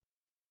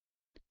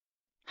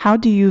How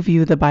do you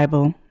view the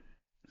Bible?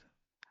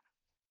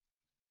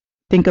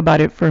 Think about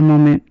it for a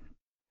moment.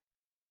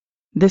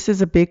 This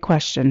is a big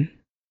question,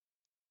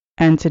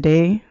 and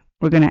today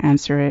we're going to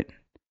answer it.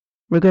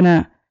 We're going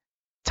to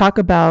talk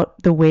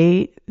about the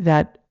way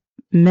that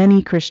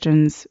many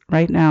Christians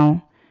right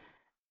now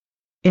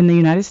in the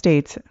United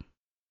States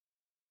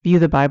view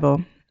the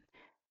Bible.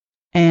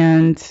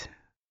 And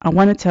I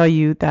want to tell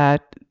you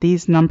that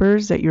these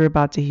numbers that you're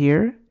about to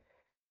hear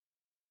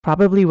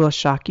probably will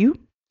shock you.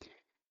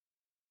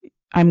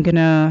 I'm going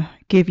to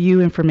give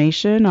you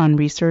information on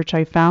research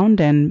I found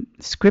and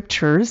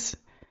scriptures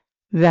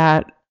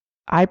that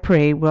I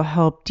pray will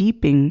help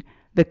deepen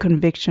the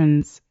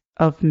convictions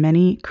of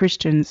many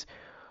Christians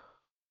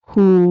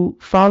who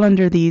fall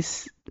under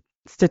these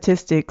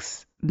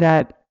statistics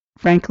that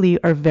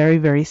frankly are very,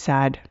 very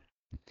sad.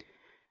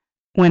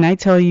 When I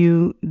tell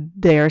you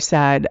they are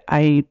sad,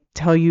 I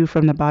tell you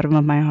from the bottom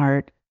of my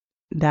heart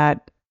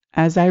that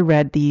as I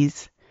read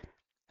these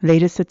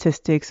latest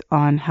statistics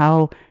on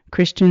how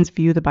Christians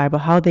view the Bible,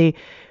 how they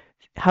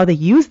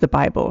use the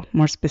Bible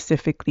more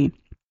specifically,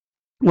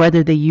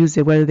 whether they use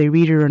it, whether they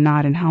read it or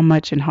not, and how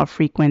much and how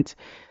frequent,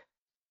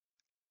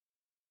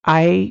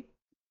 I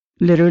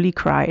literally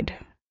cried.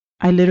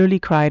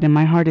 And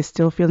my heart is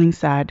still feeling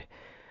sad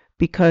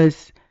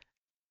because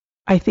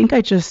I think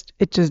it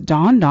just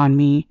dawned on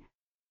me,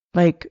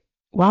 like,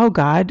 wow,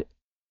 God,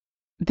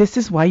 this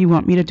is why you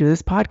want me to do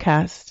this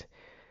podcast.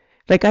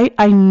 Like,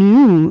 I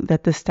knew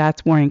that the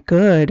stats weren't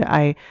good.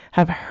 I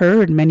have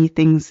heard many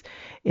things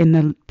in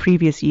the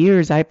previous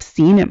years. I've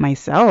seen it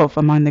myself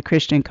among the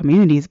Christian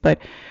communities,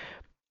 but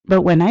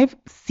when I've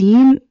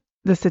seen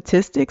the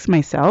statistics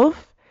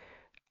myself,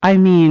 I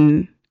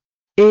mean,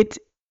 it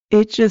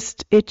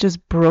just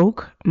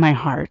broke my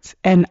heart.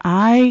 And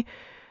I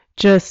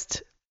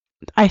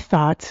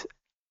thought,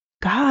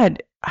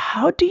 God,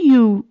 how do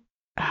you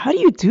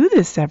do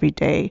this every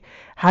day?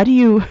 How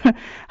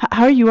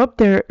are you up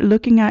there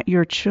looking at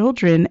your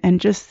children and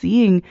just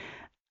seeing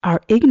our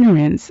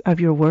ignorance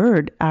of your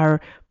word, our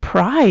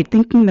pride,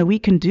 thinking that we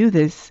can do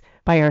this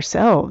by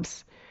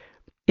ourselves?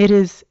 It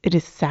is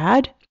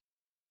sad,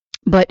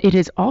 but it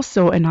is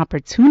also an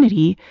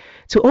opportunity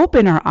to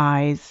open our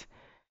eyes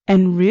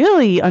and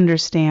really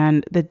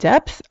understand the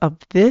depth of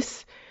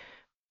this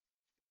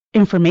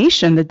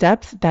information, the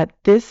depth that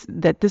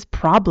this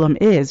problem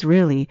is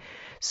really.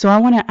 So I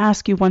want to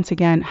ask you once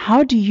again,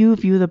 how do you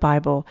view the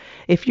Bible?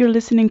 If you're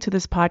listening to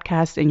this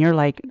podcast and you're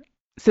like,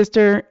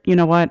 sister, you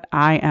know what?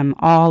 I am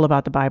all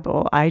about the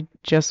Bible. I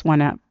just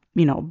want to,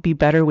 be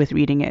better with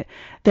reading it.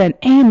 Then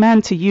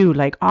amen to you.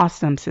 Like,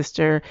 awesome,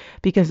 sister,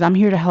 because I'm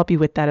here to help you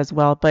with that as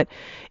well. But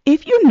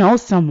if you know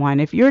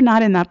someone, if you're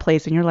not in that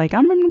place and you're like,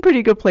 I'm in a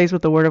pretty good place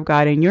with the Word of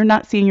God, and you're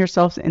not seeing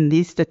yourself in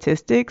these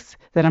statistics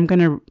that I'm going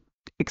to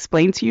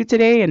explain to you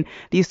today and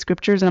these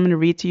scriptures I'm going to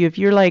read to you, if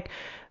you're like,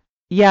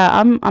 yeah,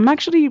 I'm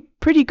actually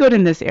pretty good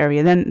in this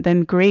area,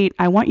 then great.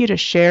 I want you to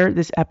share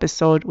this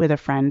episode with a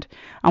friend.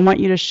 I want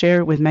you to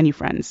share with many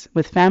friends,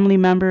 with family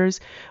members,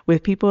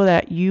 with people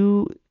that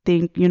you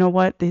think, you know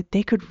what,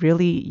 they could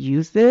really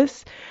use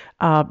this,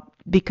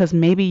 because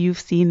maybe you've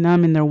seen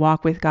them in their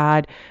walk with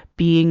God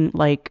being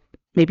like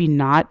maybe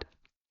not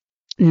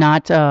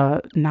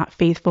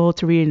faithful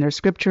to reading their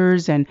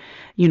scriptures, and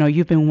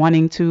you've been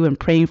wanting to and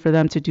praying for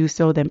them to do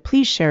so. Then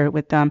please share it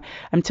with them.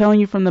 I'm telling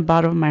you from the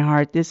bottom of my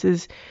heart, this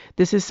is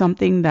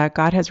something that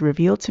God has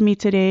revealed to me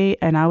today,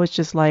 and I was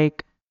just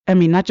like, I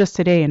mean, not just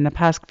today, in the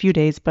past few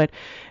days, but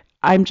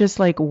I'm just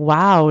like,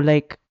 wow,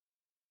 like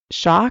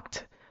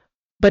shocked,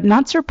 but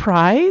not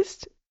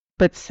surprised,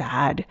 but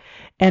sad.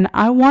 And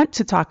I want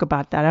to talk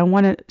about that. I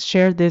want to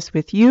share this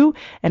with you,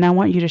 and I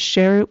want you to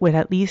share it with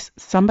at least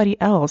somebody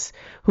else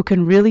who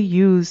can really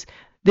use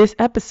this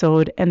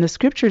episode and the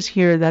scriptures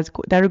here that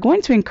are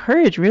going to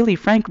encourage, really,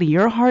 frankly,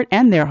 your heart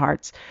and their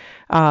hearts,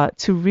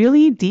 to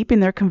really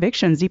deepen your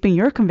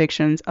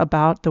convictions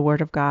about the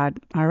Word of God.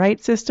 All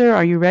right, sister,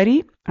 are you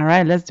ready? All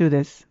right, let's do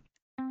this.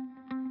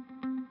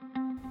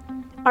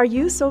 Are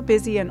you so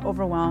busy and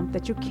overwhelmed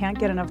that you can't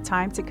get enough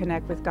time to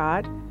connect with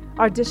God?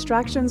 Are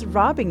distractions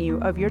robbing you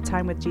of your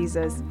time with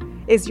Jesus?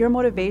 Is your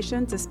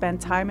motivation to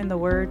spend time in the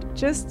Word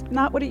just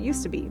not what it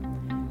used to be?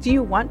 Do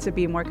you want to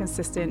be more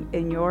consistent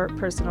in your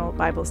personal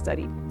Bible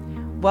study?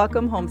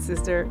 Welcome home,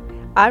 sister.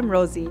 I'm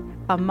Rosie,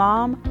 a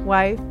mom,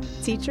 wife,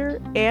 teacher,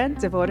 and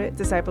devoted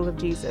disciple of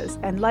Jesus.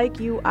 And like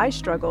you, I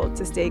struggled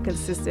to stay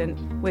consistent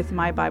with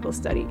my Bible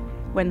study.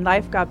 When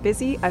life got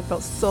busy, I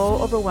felt so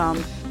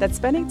overwhelmed that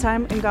spending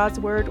time in God's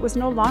Word was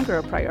no longer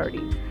a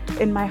priority.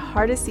 In my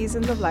hardest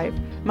seasons of life,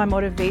 my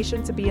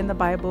motivation to be in the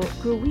Bible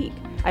grew weak.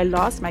 I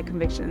lost my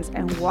convictions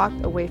and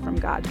walked away from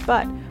God.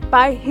 But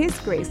by His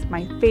grace,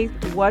 my faith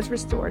was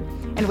restored,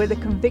 and with a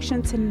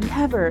conviction to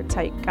never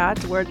take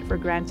God's Word for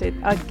granted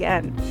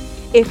again.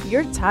 If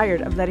you're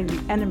tired of letting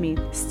the enemy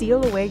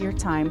steal away your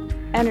time,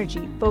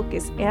 energy,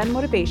 focus, and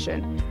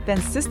motivation,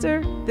 then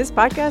sister, this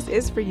podcast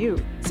is for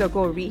you. So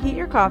go reheat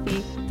your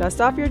coffee,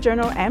 dust off your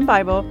journal and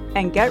Bible,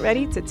 and get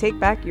ready to take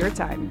back your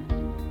time.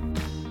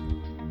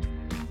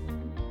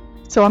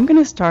 So I'm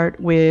going to start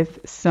with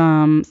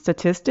some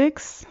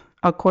statistics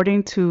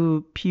according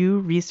to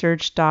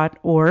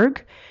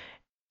pewresearch.org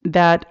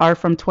that are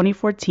from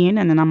 2014,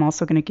 and then I'm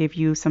also going to give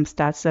you some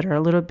stats that are a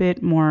little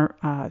bit more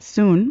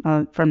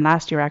soon, from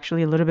last year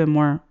actually, a little bit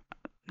more,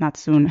 not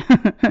soon,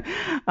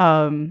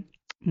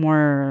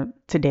 more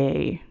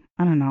today.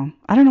 I don't know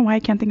why I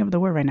can't think of the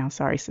word right now.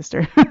 Sorry,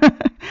 sister.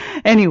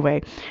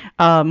 Anyway,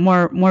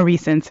 more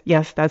recent.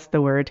 Yes, that's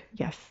the word.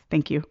 Yes,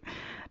 thank you.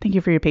 Thank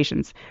you for your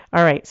patience.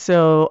 All right.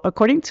 So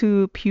according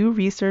to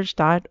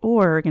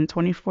pewresearch.org in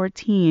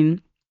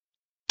 2014,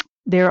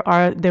 there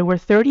were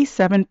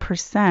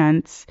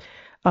 37%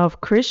 of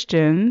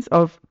Christians,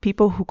 of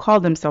people who call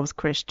themselves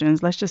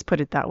Christians. Let's just put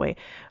it that way,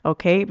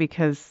 okay?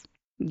 Because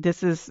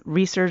this is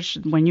research.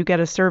 When you get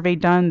a survey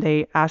done,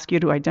 they ask you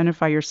to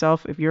identify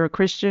yourself. If you're a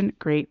Christian,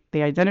 great.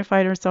 They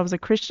identified themselves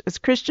as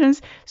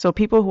Christians. So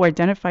people who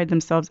identified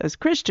themselves as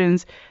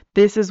Christians,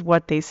 this is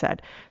what they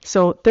said.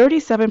 So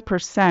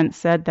 37%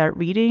 said that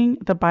reading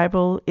the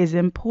Bible is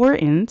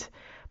important,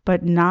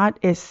 but not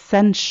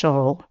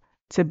essential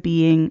to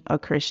being a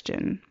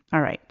Christian. All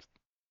right.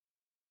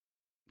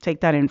 Take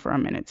that in for a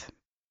minute.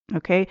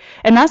 Okay?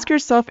 And ask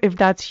yourself if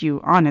that's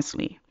you,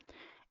 honestly.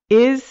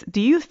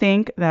 Do you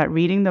think that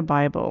reading the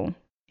Bible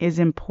is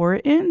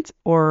important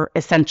or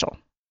essential?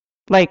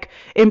 Like,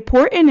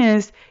 important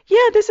is,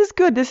 yeah, this is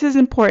good. This is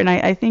important.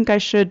 I think I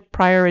should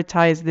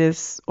prioritize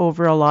this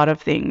over a lot of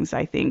things,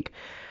 I think.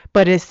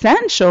 But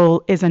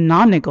essential is a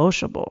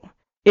non-negotiable.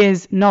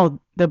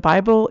 No, the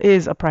Bible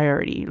is a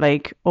priority,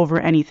 like over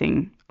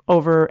anything,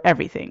 over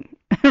everything,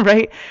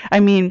 right? I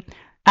mean,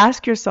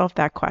 ask yourself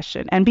that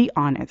question and be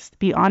honest.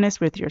 Be honest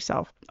with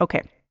yourself.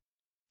 Okay.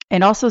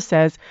 It also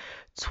says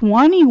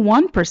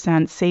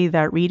 21% say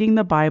that reading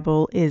the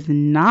Bible is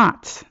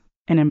not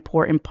an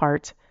important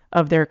part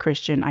of their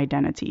Christian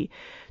identity.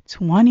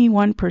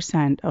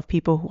 21% of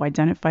people who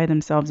identify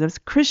themselves as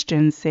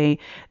Christians say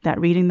that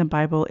reading the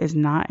Bible is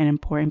not an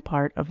important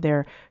part of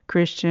their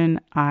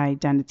Christian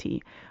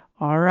identity.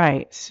 All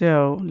right,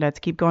 so let's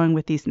keep going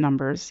with these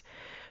numbers.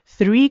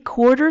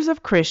 3/4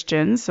 of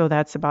Christians, so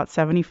that's about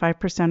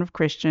 75% of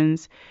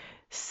Christians,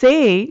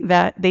 say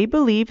that they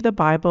believe the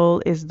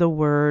Bible is the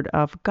Word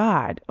of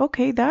God.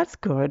 Okay, that's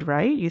good,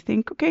 right? You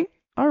think, okay,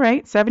 all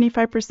right,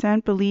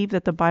 75% believe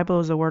that the Bible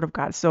is the Word of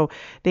God. So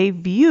they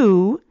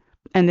view,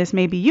 and this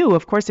may be you,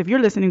 of course, if you're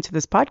listening to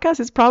this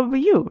podcast, it's probably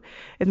you.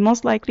 It's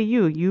most likely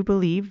you. You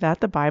believe that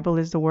the Bible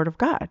is the Word of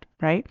God,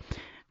 right?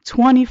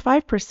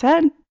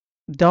 25%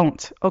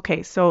 don't.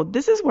 Okay, so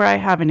this is where I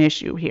have an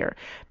issue here,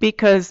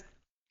 because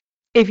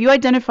if you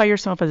identify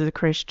yourself as a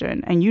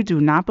Christian and you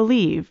do not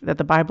believe that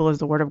the Bible is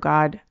the Word of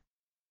God,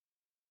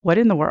 what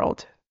in the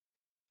world?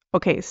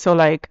 Okay, so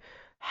like,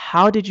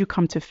 how did you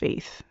come to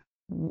faith?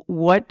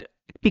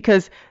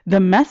 Because the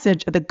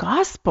message, the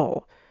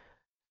gospel,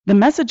 the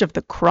message of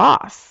the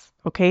cross,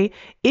 okay,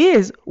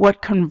 is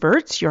what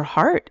converts your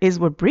heart, is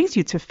what brings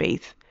you to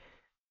faith,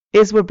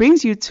 is what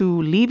brings you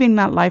to leaving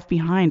that life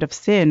behind of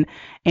sin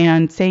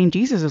and saying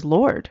Jesus is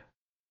Lord,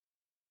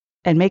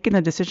 and making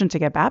the decision to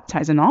get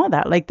baptized and all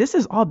that. Like, this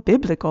is all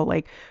biblical.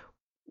 Like,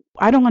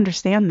 I don't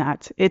understand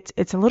that.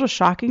 It's a little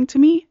shocking to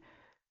me.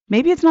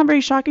 Maybe it's not very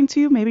shocking to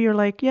you. Maybe you're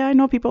like, yeah, I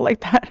know people like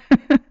that.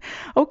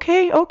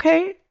 Okay,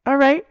 all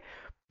right.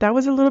 That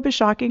was a little bit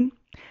shocking.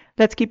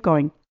 Let's keep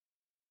going.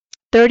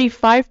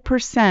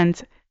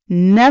 35%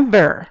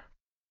 never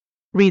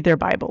read their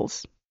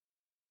Bibles.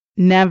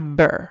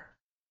 Never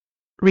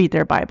read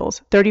their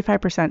Bibles.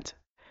 35%.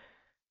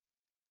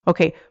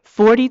 Okay,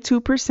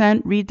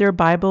 42% read their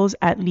Bibles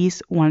at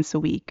least once a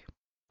week.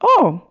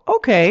 Oh,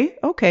 okay,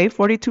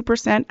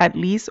 42% at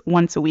least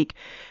once a week.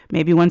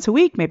 Maybe once a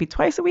week, maybe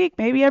twice a week,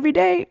 maybe every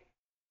day.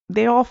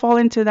 They all fall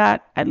into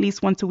that at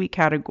least once a week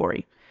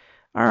category.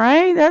 All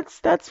right,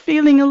 that's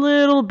feeling a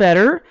little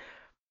better.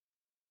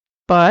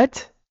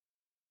 But,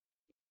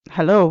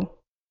 hello,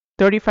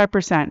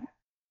 35%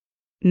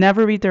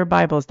 never read their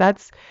Bibles.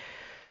 That's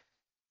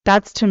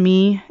to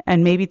me,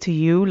 and maybe to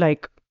you,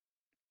 like,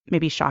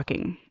 maybe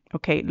shocking.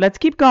 Okay, let's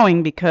keep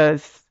going,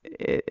 because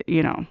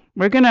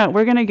we're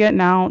gonna get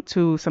now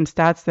to some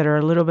stats that are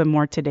a little bit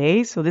more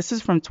today. So this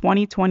is from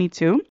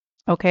 2022.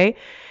 Okay,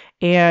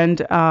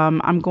 and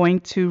I'm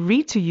going to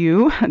read to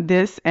you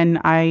this, and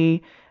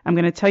I'm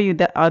going to tell you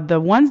that the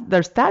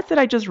stats that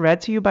I just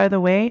read to you, by the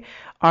way,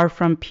 are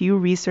from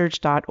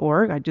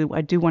pewresearch.org. I do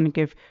want to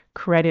give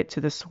credit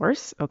to the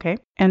source, okay?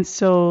 And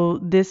so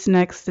this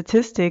next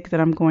statistic that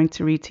I'm going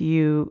to read to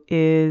you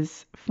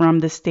is from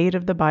the State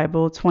of the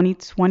Bible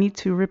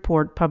 2022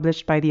 report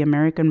published by the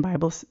American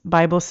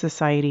Bible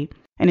Society.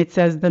 And it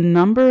says the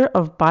number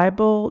of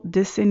Bible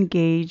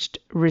disengaged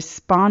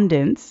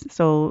respondents.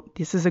 So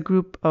this is a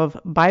group of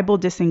Bible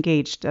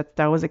disengaged.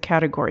 That was a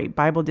category,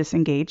 Bible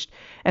disengaged.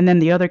 And then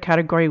the other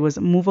category was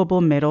movable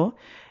middle.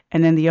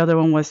 And then the other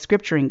one was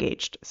scripture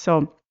engaged.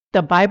 So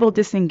the Bible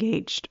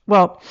disengaged.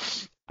 Well,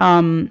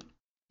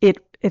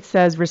 it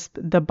says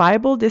the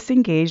Bible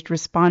disengaged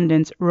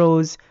respondents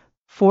rose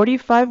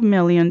 45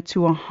 million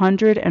to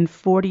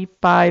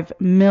 145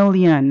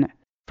 million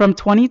From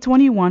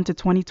 2021 to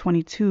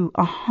 2022,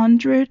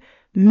 100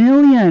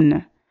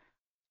 million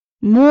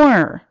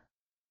more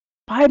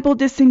Bible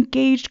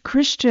disengaged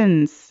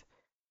Christians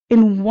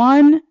in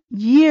 1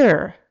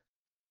 year.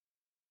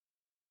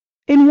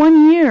 In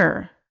 1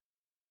 year.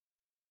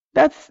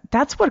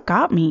 That's what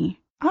got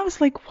me. I was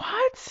like,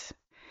 what?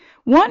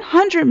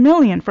 100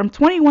 million from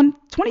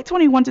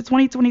 2021 to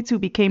 2022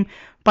 became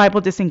Bible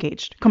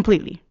disengaged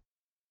completely.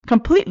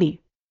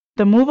 Completely.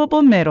 The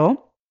movable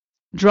middle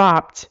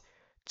dropped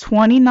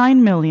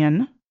 29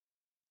 million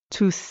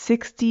to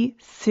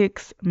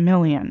 66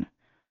 million.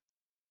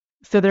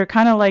 So they're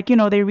kind of like,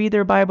 they read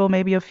their Bible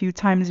maybe a few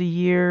times a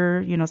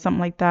year, something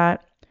like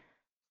that.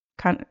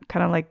 Kind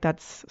of like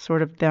that's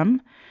sort of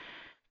them.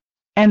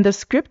 And the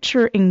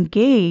scripture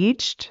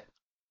engaged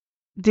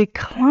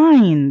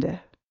declined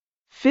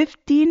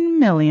 15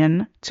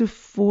 million to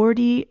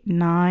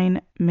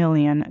 49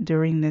 million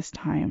during this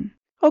time.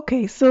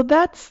 Okay, so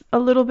that's a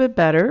little bit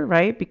better,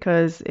 right?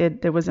 Because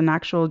there was an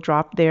actual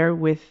drop there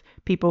with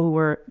people who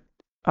were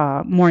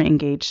more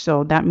engaged.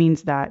 So that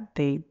means that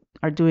they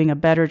are doing a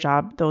better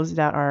job. Those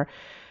that are,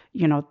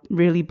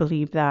 really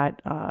believe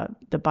that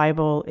the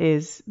Bible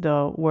is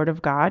the Word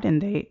of God,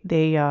 and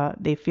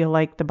they feel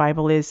like the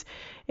Bible is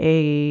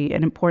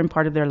an important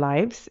part of their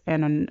lives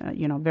and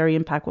very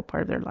impactful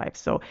part of their lives.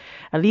 So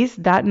at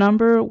least that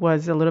number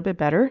was a little bit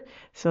better.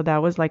 So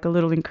that was like a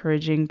little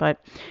encouraging.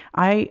 But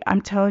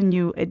I'm telling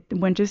you,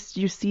 when just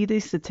you see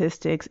these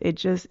statistics,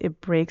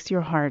 it breaks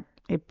your heart.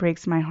 It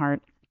breaks my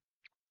heart.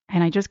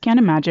 And I just can't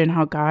imagine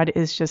how God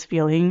is just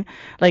feeling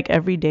like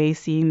every day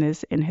seeing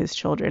this in his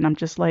children. I'm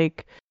just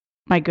like,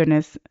 my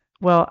goodness.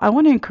 Well, I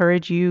want to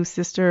encourage you,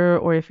 sister,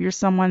 or if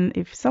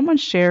someone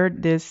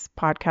shared this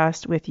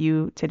podcast with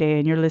you today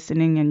and you're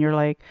listening and you're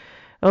like,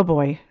 oh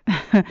boy,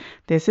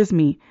 this is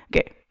me.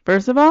 Okay,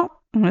 first of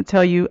all, I'm going to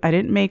tell you, I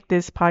didn't make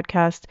this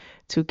podcast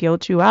to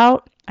guilt you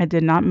out. I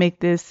did not make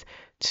this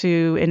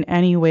to in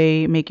any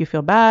way make you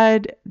feel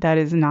bad. That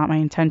is not my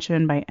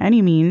intention by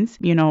any means.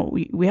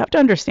 We have to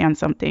understand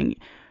something.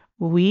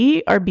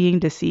 We are being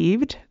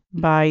deceived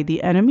by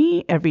the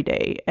enemy every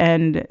day.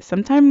 And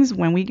sometimes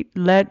when we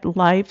let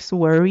life's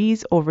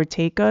worries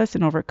overtake us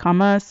and overcome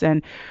us,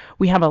 and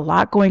we have a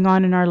lot going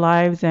on in our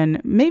lives,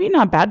 and maybe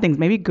not bad things,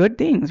 maybe good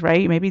things,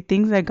 right? Maybe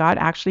things that God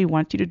actually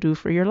wants you to do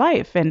for your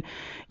life. And,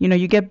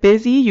 you get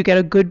busy, you get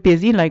a good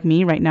busy like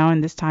me right now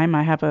in this time.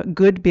 I have a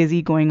good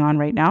busy going on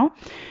right now.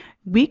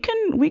 We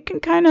can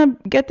kind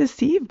of get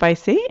deceived by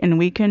Satan.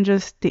 We can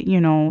just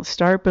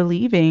start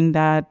believing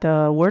that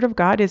the word of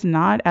God is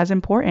not as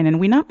important, and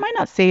we might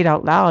not say it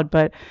out loud,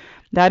 but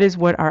that is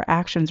what our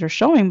actions are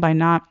showing by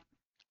not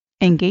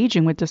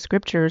engaging with the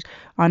scriptures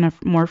on a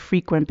more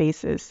frequent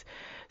basis.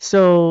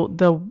 So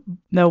the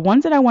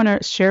ones that I want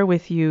to share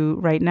with you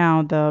right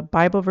now, the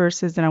Bible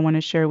verses that I want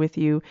to share with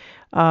you,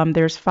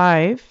 there's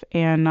 5,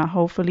 and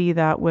hopefully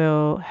that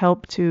will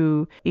help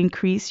to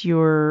increase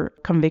your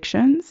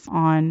convictions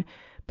on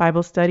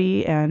Bible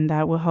study, and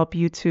that will help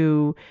you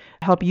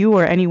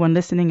or anyone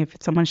listening, if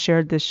someone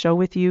shared this show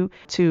with you,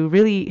 to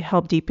really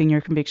help deepen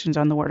your convictions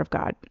on the Word of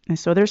God. And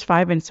so there's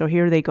 5, and so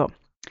here they go.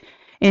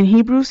 In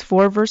Hebrews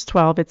 4, verse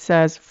 12, it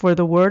says, "For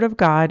the word of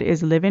God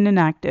is living and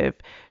active,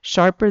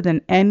 sharper than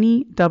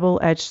any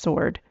double-edged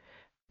sword,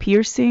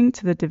 piercing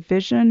to the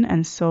division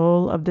and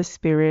soul of the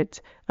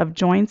spirit, of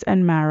joints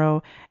and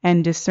marrow,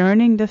 and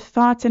discerning the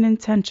thoughts and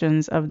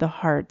intentions of the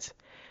heart."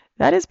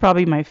 That is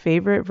probably my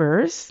favorite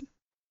verse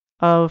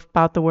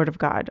about the word of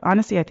God.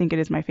 Honestly, I think it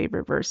is my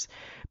favorite verse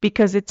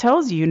because it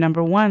tells you,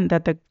 number one,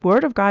 that the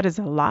word of God is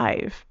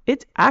alive.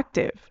 It's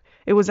active.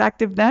 It was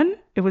active then,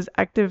 it was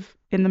active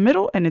in the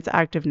middle, and it's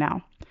active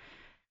now.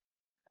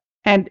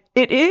 And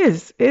it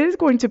is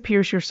going to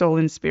pierce your soul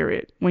and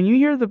spirit. When you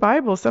hear the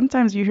Bible,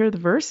 sometimes you hear the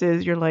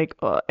verses, you're like,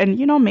 oh, and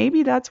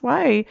maybe that's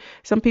why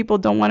some people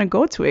don't want to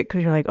go to it,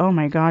 because you're like, oh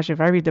my gosh,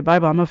 if I read the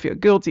Bible, I'm gonna feel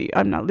guilty.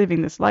 I'm not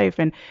living this life.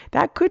 And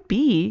that could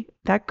be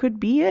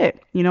it.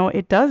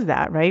 It does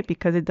that, right?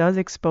 Because it does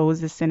expose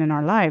the sin in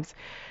our lives.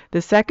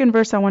 The second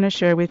verse I want to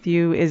share with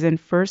you is in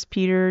 1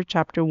 Peter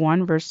chapter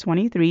 1, verse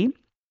 23.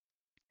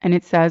 And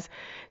it says,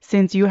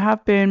 "Since you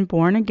have been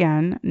born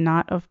again,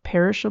 not of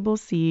perishable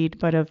seed,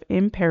 but of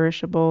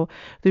imperishable,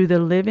 through the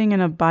living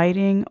and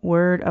abiding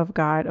word of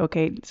God."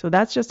 Okay, so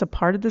that's just a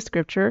part of the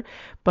scripture,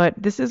 but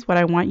this is what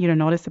I want you to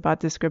notice about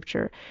this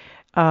scripture.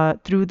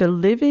 Through the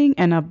living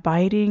and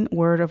abiding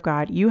word of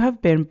God, you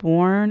have been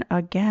born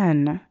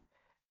again.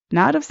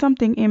 Not of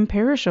something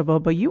imperishable,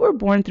 but you were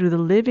born through the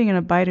living and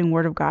abiding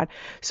word of God.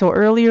 So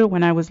earlier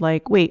when I was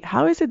like, wait,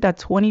 how is it that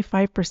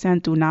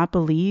 25% do not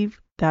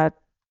believe that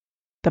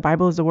the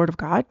Bible is the word of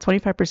God?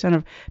 25%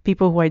 of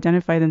people who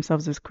identify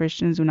themselves as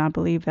Christians do not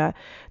believe that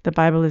the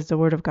Bible is the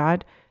word of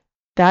God.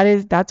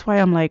 That's why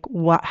I'm like,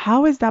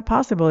 how is that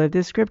possible if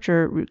this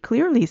scripture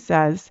clearly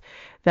says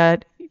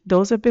that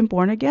those who have been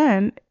born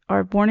again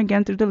are born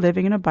again through the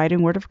living and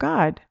abiding word of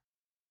God?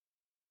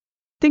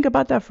 Think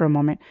about that for a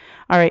moment.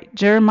 All right,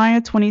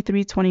 Jeremiah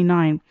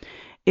 23:29.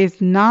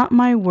 "Is not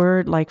my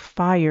word like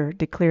fire,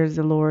 declares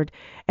the Lord,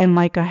 and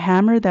like a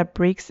hammer that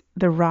breaks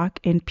the rock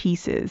in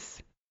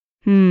pieces?"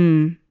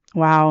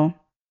 Wow.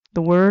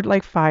 The word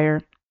like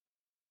fire.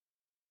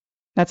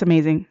 That's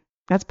amazing.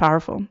 That's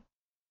powerful.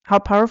 How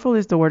powerful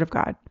is the word of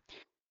God?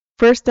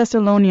 1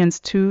 Thessalonians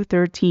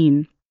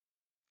 2:13.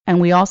 And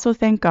we also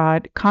thank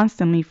God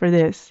constantly for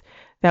this,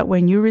 that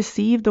when you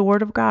received the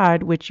word of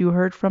God, which you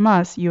heard from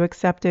us, you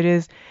accepted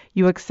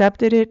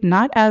it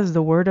not as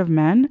the word of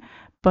men,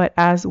 but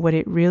as what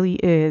it really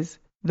is,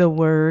 the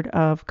word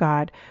of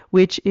God,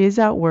 which is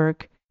at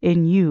work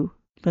in you,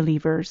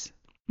 believers.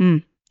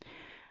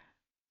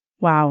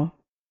 Wow.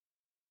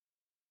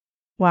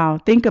 Wow.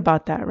 Think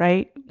about that,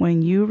 right?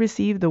 When you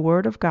received the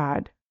word of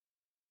God,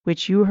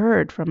 which you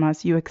heard from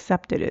us, you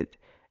accepted it,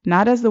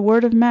 not as the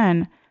word of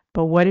men,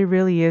 but what it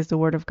really is, the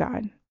word of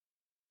God.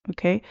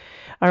 Okay?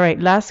 All right,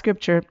 last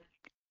scripture.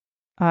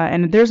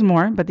 And there's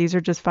more, but these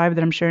are just 5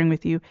 that I'm sharing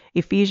with you.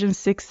 Ephesians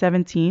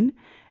 6:17,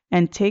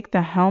 and take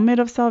the helmet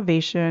of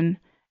salvation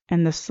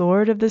and the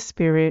sword of the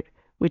Spirit,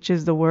 which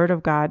is the word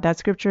of God. That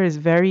scripture is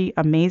very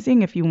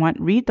amazing. If you want,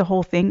 read the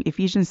whole thing.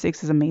 Ephesians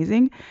 6 is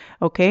amazing.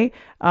 Okay.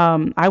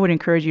 I would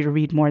encourage you to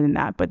read more than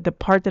that. But the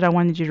part that I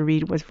wanted you to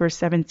read was verse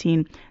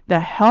 17, the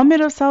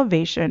helmet of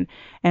salvation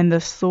and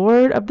the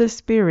sword of the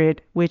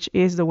Spirit, which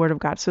is the word of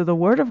God. So the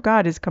word of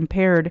God is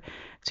compared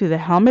to the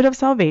helmet of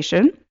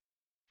salvation.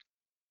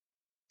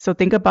 So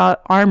think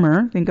about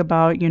armor. Think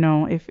about,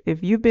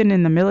 if you've been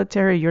in the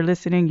military, you're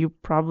listening, you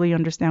probably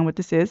understand what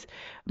this is.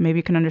 Maybe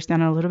you can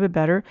understand it a little bit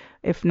better.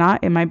 If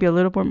not, it might be a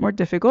little bit more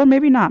difficult.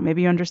 Maybe not.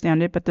 Maybe you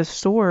understand it. But the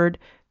sword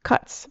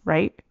cuts,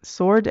 right?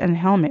 Sword and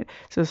helmet.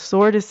 So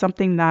sword is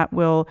something that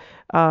will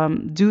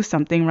do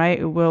something, right?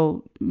 It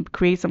will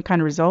create some kind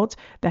of result.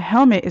 The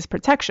helmet is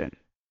protection,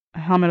 a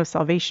helmet of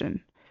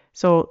salvation.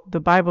 So the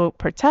Bible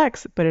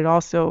protects, but it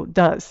also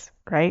does,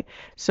 right?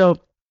 So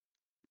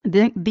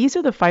these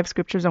are the 5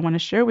 scriptures I want to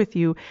share with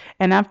you.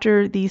 And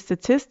after these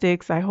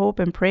statistics, I hope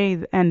and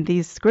pray, and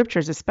these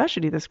scriptures,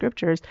 especially the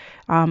scriptures,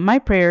 my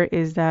prayer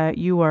is that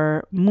you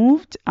are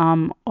moved,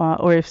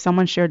 or if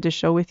someone shared this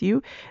show with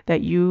you,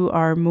 that you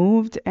are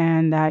moved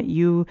and that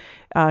you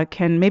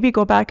can maybe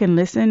go back and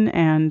listen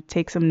and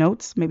take some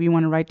notes. Maybe you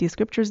want to write these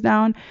scriptures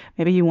down.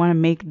 Maybe you want to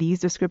make these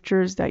the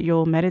scriptures that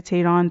you'll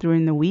meditate on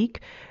during the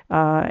week,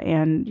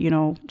 and,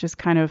 just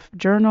kind of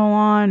journal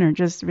on, or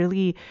just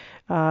really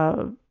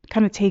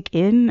kind of take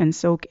in and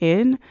soak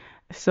in,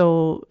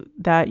 so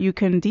that you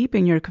can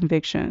deepen your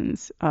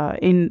convictions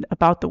in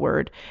about the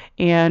word.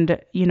 And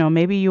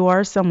maybe you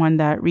are someone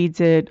that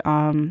reads it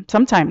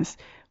sometimes.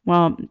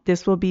 Well,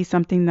 this will be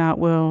something that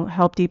will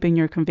help deepen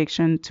your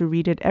conviction to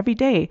read it every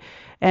day.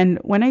 And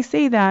when I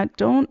say that,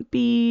 don't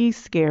be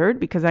scared,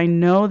 because I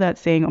know that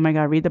saying, oh my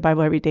God, read the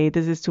Bible every day,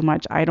 this is too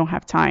much, I don't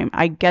have time.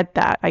 I get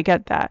that.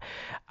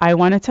 I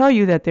want to tell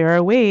you that there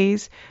are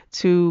ways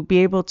to be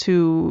able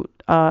to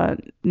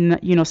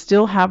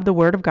still have the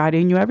word of God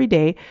in you every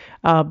day.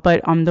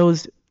 But on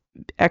those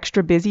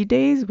extra busy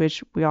days,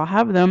 which we all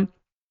have them,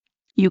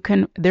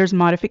 there's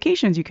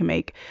modifications you can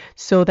make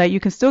so that you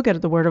can still get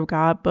the word of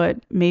God,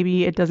 but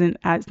maybe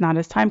it's not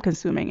as time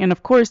consuming. And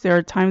of course, there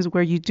are times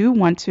where you do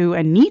want to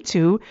and need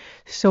to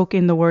soak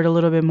in the word a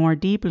little bit more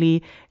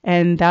deeply,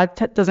 and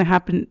that doesn't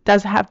have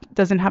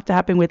to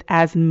happen with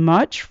as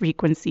much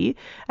frequency.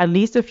 At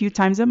least a few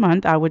times a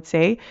month, I would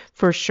say,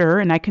 for sure.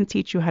 And I can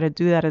teach you how to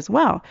do that as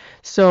well.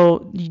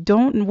 So you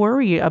don't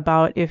worry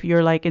about if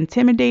you're like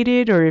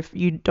intimidated or if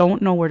you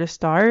don't know where to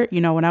start.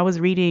 When I was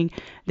reading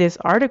this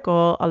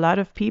article, a lot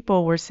of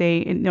people were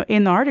saying,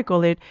 in the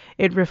article, it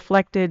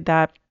reflected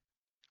that.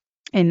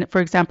 And for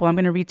example, I'm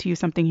going to read to you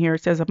something here.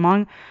 It says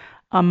among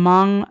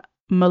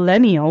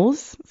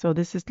millennials, so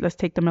let's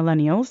take the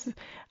millennials,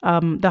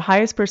 the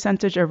highest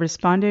percentage of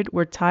responded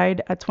were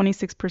tied at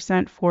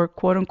 26% for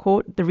quote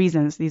unquote the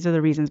reasons. These are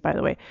the reasons, by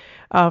the way,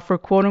 for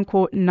quote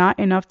unquote not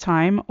enough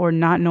time or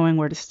not knowing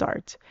where to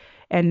start.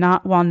 And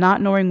while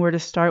not knowing where to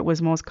start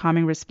was most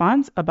common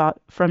response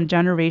from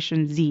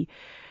Generation Z.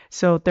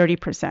 So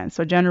 30%.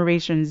 So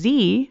Generation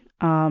Z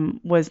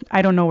was,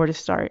 I don't know where to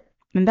start.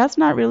 And that's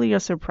not really a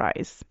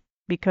surprise,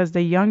 because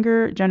the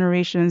younger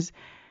generations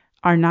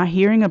are not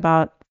hearing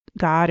about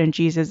God and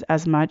Jesus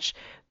as much.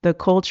 The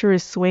culture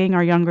is swaying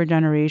our younger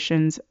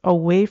generations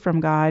away from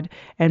God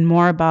and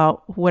more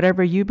about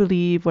whatever you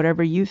believe,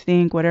 whatever you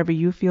think, whatever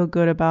you feel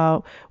good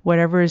about,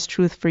 whatever is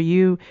truth for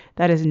you.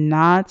 That is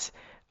not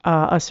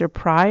a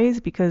surprise,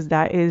 because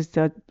that is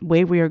the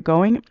way we are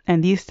going.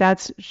 And these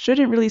stats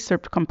shouldn't really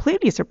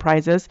completely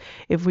surprise us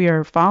if we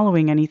are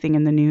following anything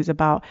in the news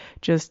about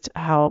just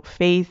how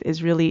faith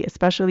is really,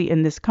 especially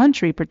in this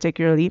country,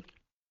 particularly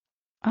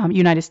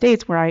United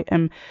States, where I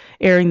am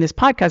airing this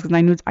podcast,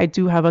 because I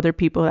do have other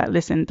people that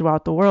listen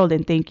throughout the world,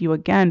 and thank you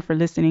again for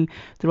listening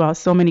throughout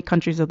so many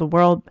countries of the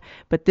world,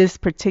 but this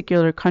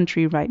particular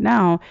country right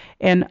now.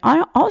 And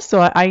I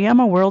am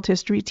a world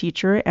history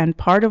teacher, and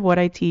part of what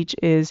I teach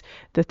is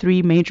the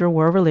 3 major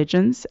world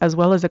religions, as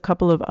well as a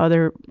couple of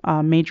other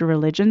major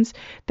religions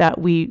that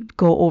we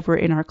go over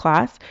in our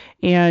class.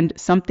 And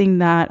something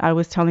that I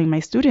was telling my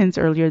students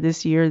earlier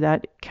this year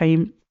that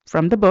came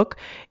from the book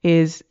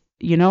is,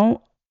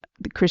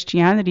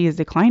 Christianity is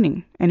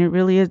declining, and it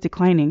really is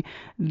declining.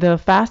 The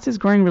fastest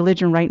growing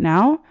religion right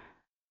now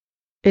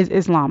is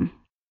Islam.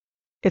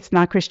 It's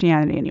not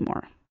Christianity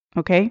anymore.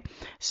 Okay,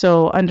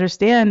 so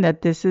understand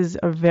that this is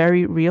a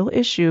very real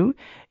issue,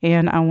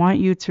 and I want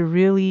you to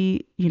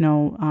really,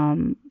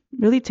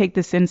 really take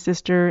this in,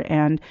 sister,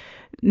 and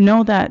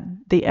know that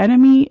the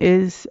enemy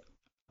is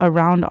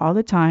around all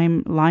the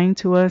time, lying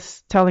to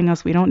us, telling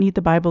us we don't need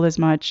the Bible as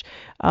much.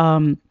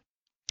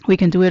 We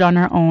can do it on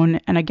our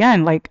own. And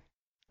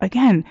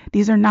again,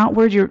 these are not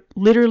words you're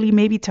literally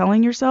maybe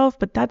telling yourself,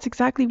 but that's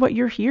exactly what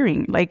you're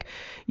hearing. Like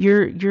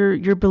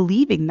you're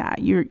believing that.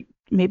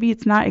 Maybe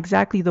it's not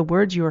exactly the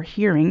words you're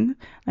hearing.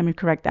 Let me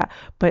correct that.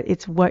 But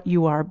it's what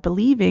you are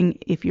believing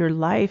if your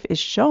life is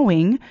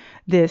showing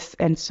this.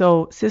 And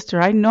so,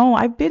 sister, I know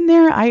I've been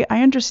there. I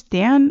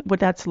understand what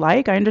that's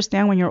like. I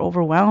understand when you're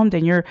overwhelmed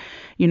and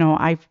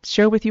I've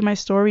shared with you my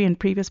story in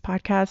previous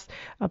podcasts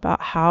about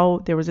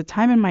how there was a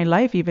time in my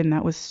life even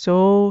that was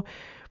so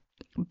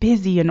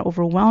busy and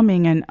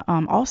overwhelming, and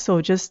also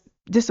just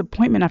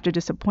disappointment after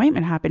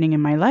disappointment happening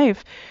in my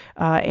life,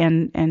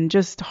 and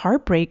just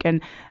heartbreak, and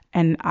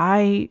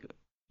I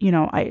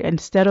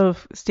instead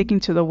of sticking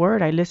to the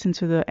word, I listened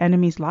to the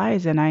enemy's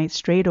lies, and I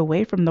strayed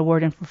away from the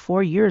word. And for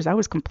 4 years, I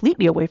was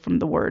completely away from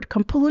the word,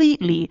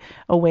 completely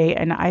away.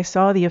 And I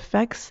saw the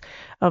effects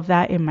of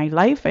that in my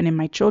life and in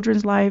my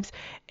children's lives.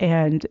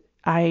 And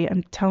I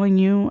am telling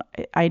you,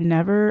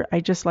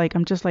 I'm just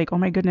like, oh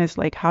my goodness,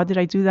 like, how did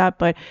I do that?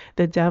 But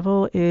the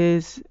devil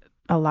is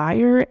a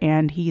liar,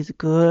 and he's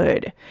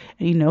good,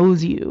 and he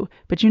knows you.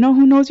 But you know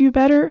who knows you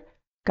better?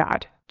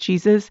 God.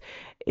 Jesus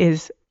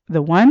is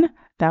the one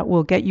that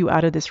will get you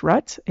out of this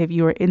rut if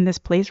you are in this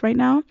place right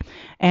now.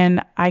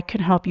 And I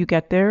can help you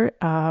get there.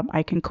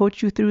 I can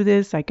coach you through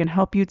this. I can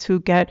help you to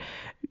get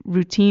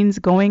routines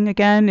going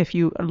again. If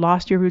you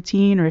lost your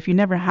routine, or if you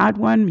never had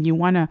one, you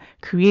want to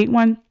create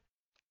one,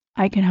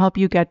 I can help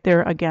you get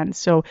there again.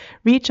 So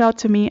reach out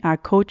to me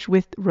at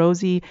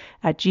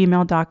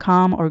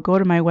coachwithrosie@gmail.com, or go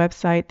to my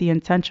website,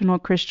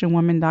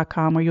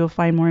 theintentionalchristianwoman.com, where you'll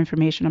find more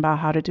information about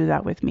how to do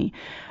that with me.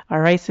 All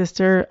right,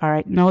 sister. All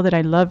right. Know that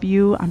I love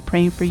you. I'm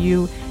praying for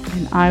you,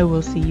 and I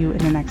will see you in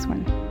the next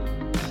one.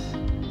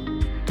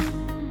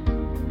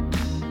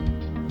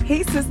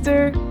 Hey,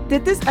 sister.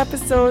 Did this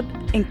episode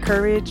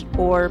encourage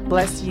or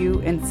bless you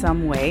in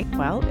some way?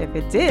 Well, if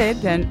it did,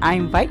 then I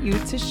invite you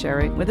to share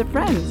it with a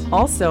friend.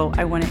 Also,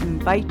 I want to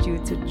invite you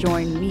to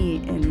join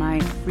me in my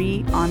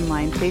free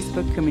online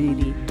Facebook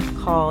community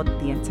called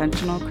The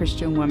Intentional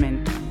Christian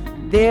Woman.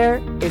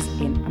 There is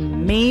an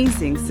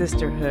amazing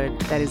sisterhood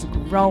that is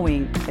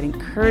growing, that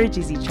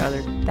encourages each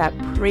other, that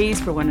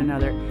prays for one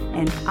another,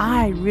 and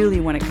I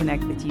really want to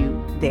connect with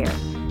you there.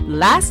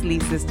 Lastly,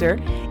 sister,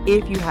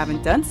 if you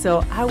haven't done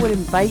so, I would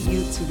invite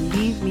you to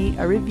leave me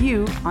a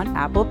review on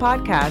Apple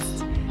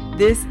Podcasts.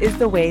 This is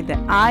the way that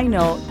I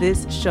know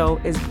this show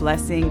is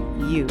blessing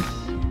you.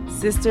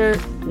 Sister,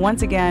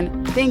 once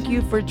again, thank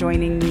you for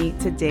joining me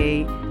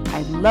today.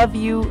 I love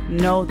you.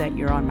 Know that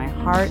you're on my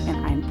heart, and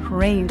I'm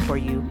praying for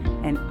you.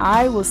 And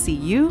I will see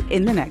you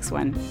in the next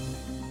one.